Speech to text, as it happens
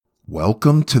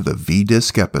Welcome to the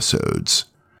V-Disc Episodes,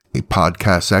 a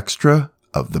podcast extra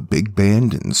of the Big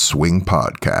Band and Swing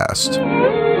Podcast.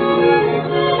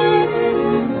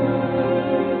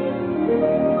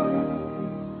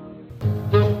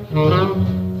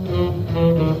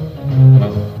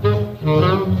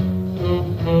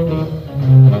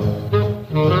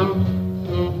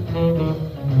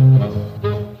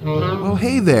 Well,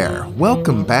 hey there.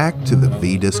 Welcome back to the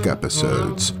V-Disc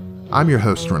Episodes. I'm your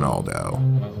host,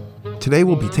 Ronaldo. Today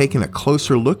we'll be taking a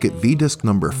closer look at V-Disc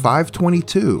number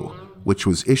 522, which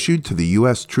was issued to the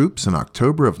U.S. troops in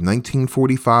October of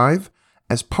 1945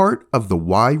 as part of the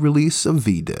Y release of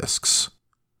V-Discs.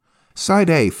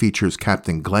 Side A features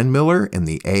Captain Glenn Miller and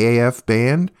the AAF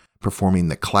Band performing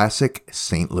the classic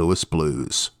St. Louis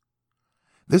Blues.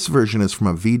 This version is from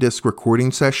a V-Disc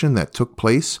recording session that took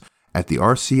place at the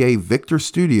RCA Victor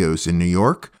Studios in New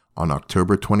York on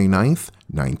October 29th,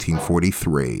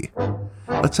 1943.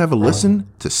 Let's have a listen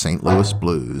to St. Louis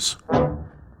Blues.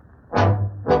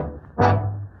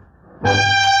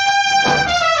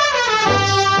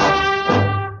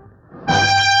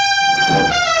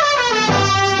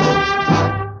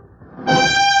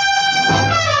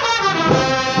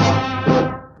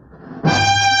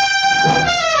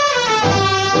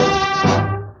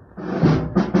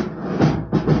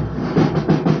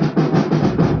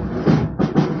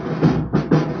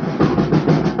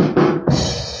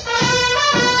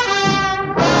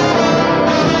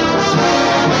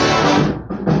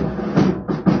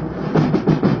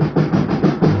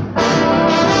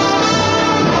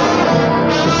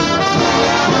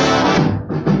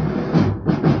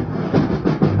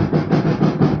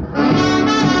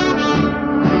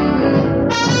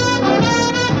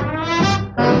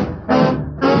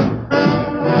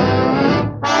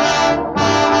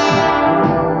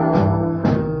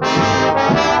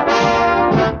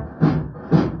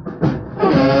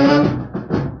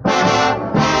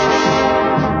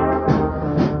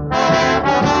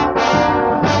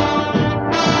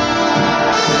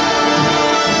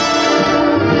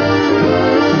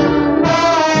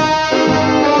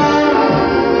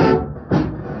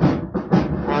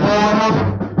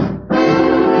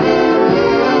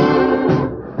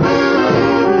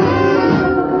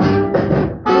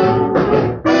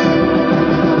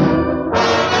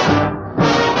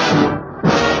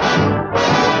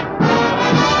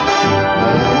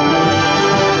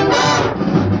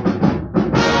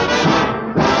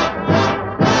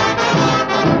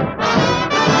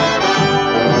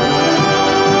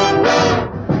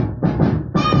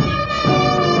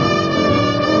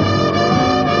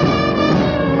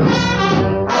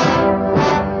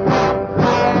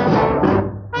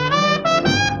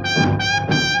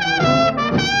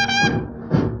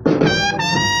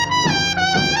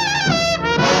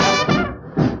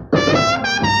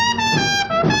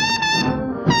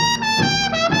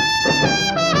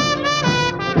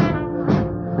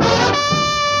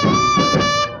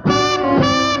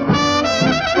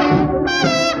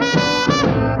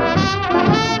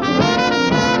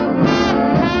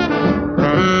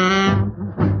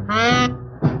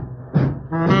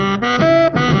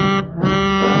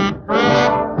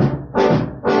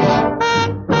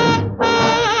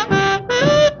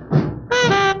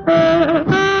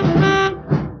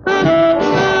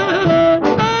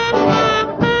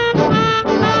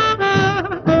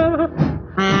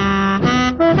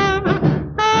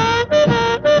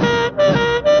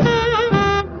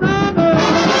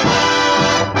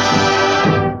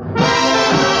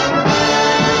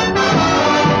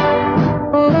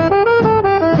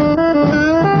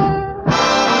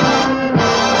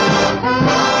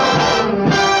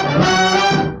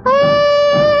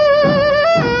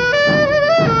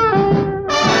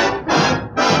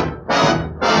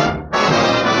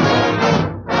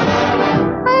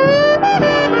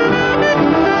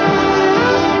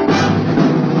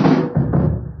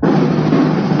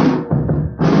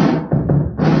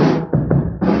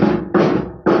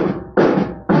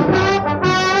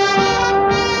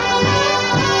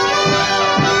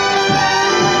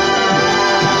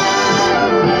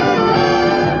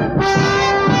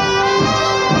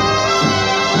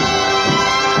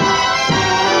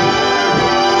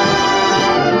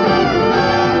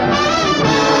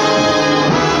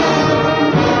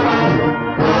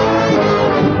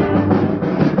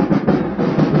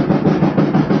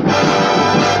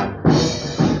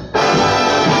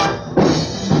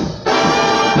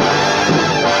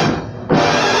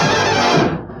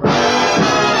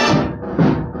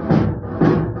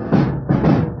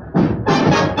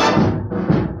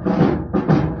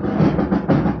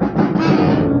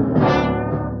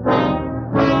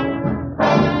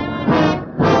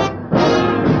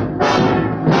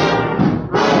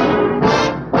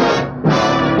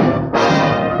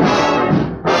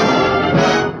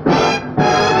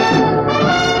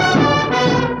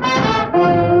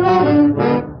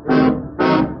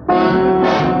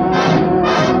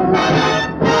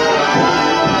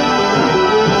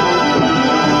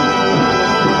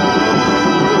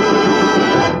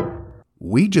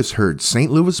 just heard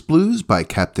St. Louis Blues by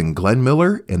Captain Glenn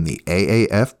Miller and the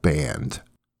AAF Band.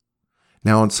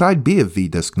 Now on side B of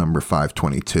V-Disc number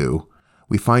 522,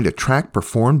 we find a track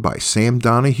performed by Sam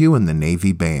Donahue and the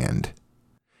Navy Band.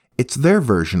 It's their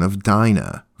version of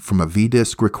Dinah from a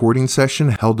V-Disc recording session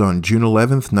held on June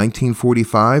 11th,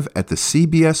 1945 at the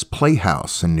CBS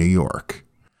Playhouse in New York.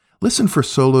 Listen for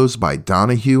solos by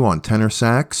Donahue on tenor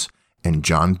sax and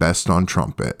John Best on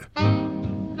trumpet.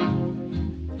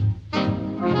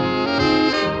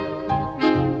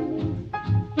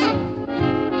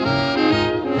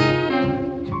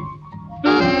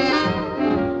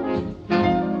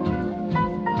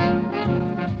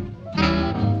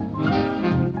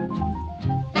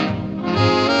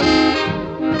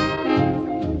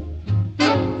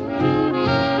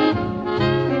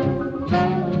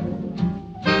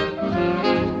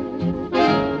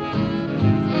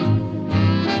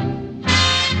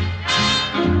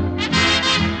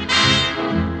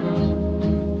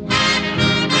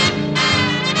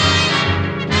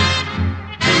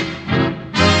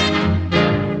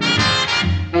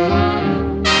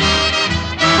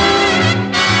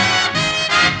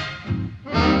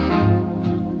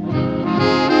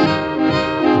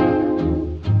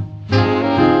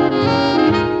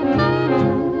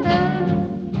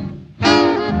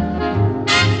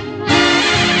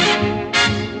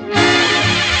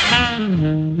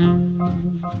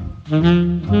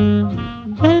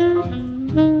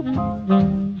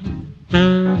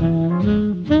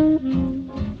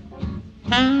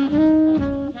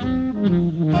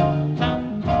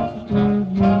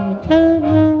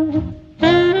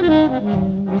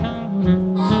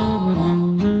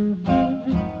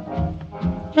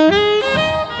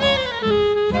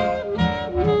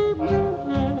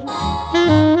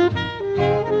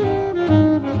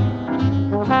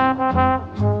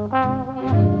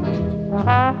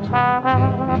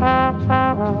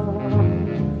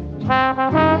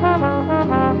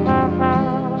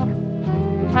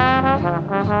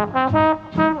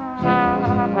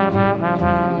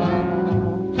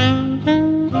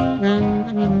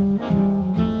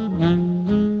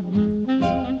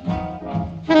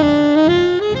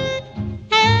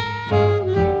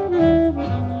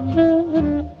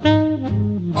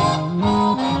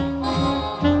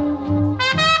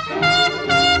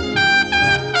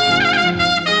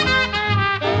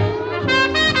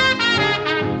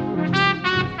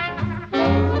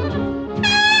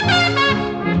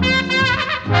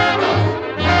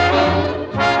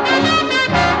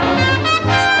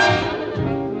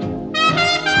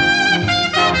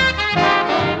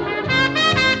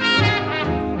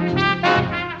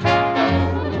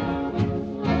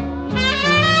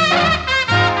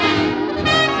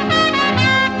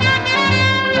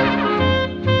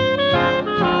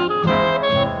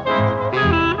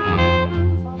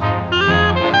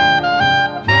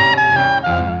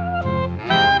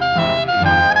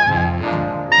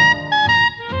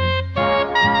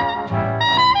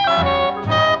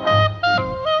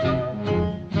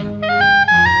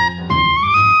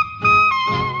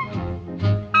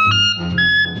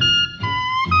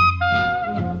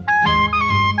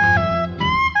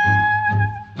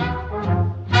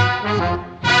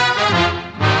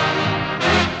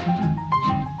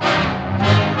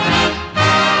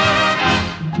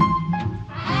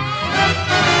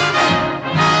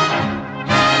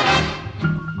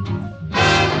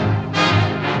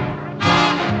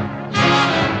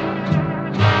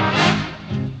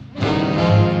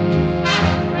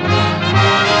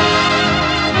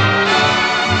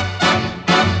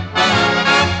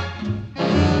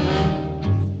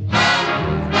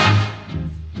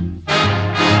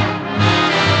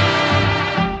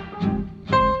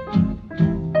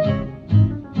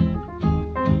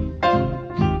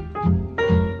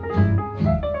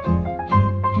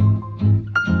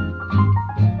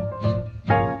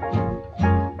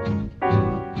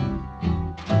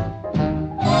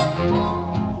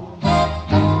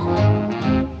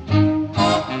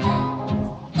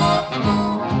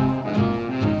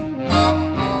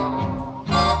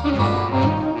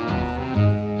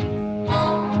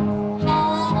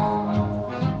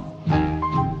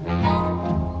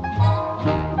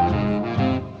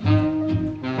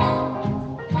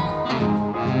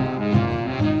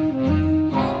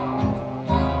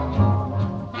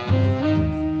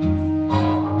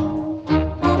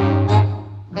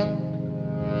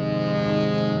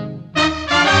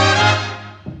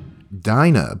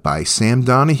 Dinah by Sam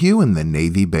Donahue and the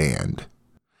Navy Band.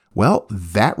 Well,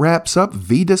 that wraps up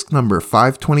V-Disc number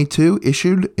 522,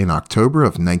 issued in October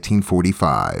of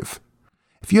 1945.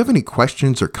 If you have any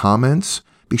questions or comments,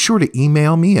 be sure to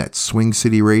email me at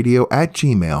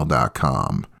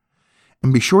swingcityradio@gmail.com.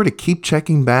 And be sure to keep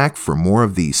checking back for more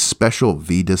of these special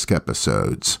V-Disc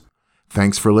episodes.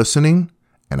 Thanks for listening,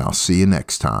 and I'll see you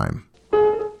next time.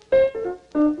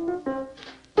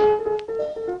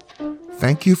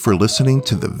 Thank you for listening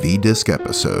to the V-Disc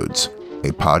episodes,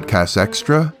 a podcast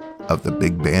extra of the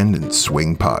Big Band and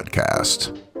Swing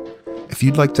podcast. If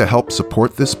you'd like to help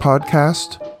support this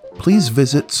podcast, please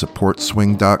visit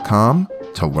supportswing.com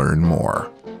to learn more.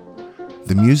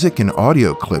 The music and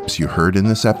audio clips you heard in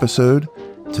this episode,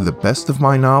 to the best of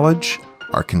my knowledge,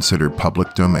 are considered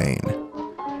public domain.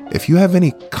 If you have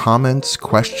any comments,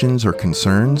 questions, or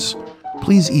concerns,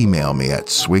 please email me at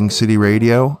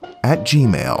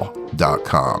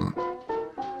swingcityradio@gmail.com.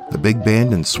 The Big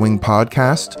Band and Swing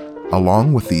podcast,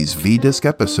 along with these V-Disc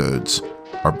episodes,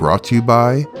 are brought to you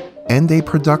by and a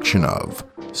production of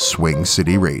Swing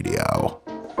City Radio.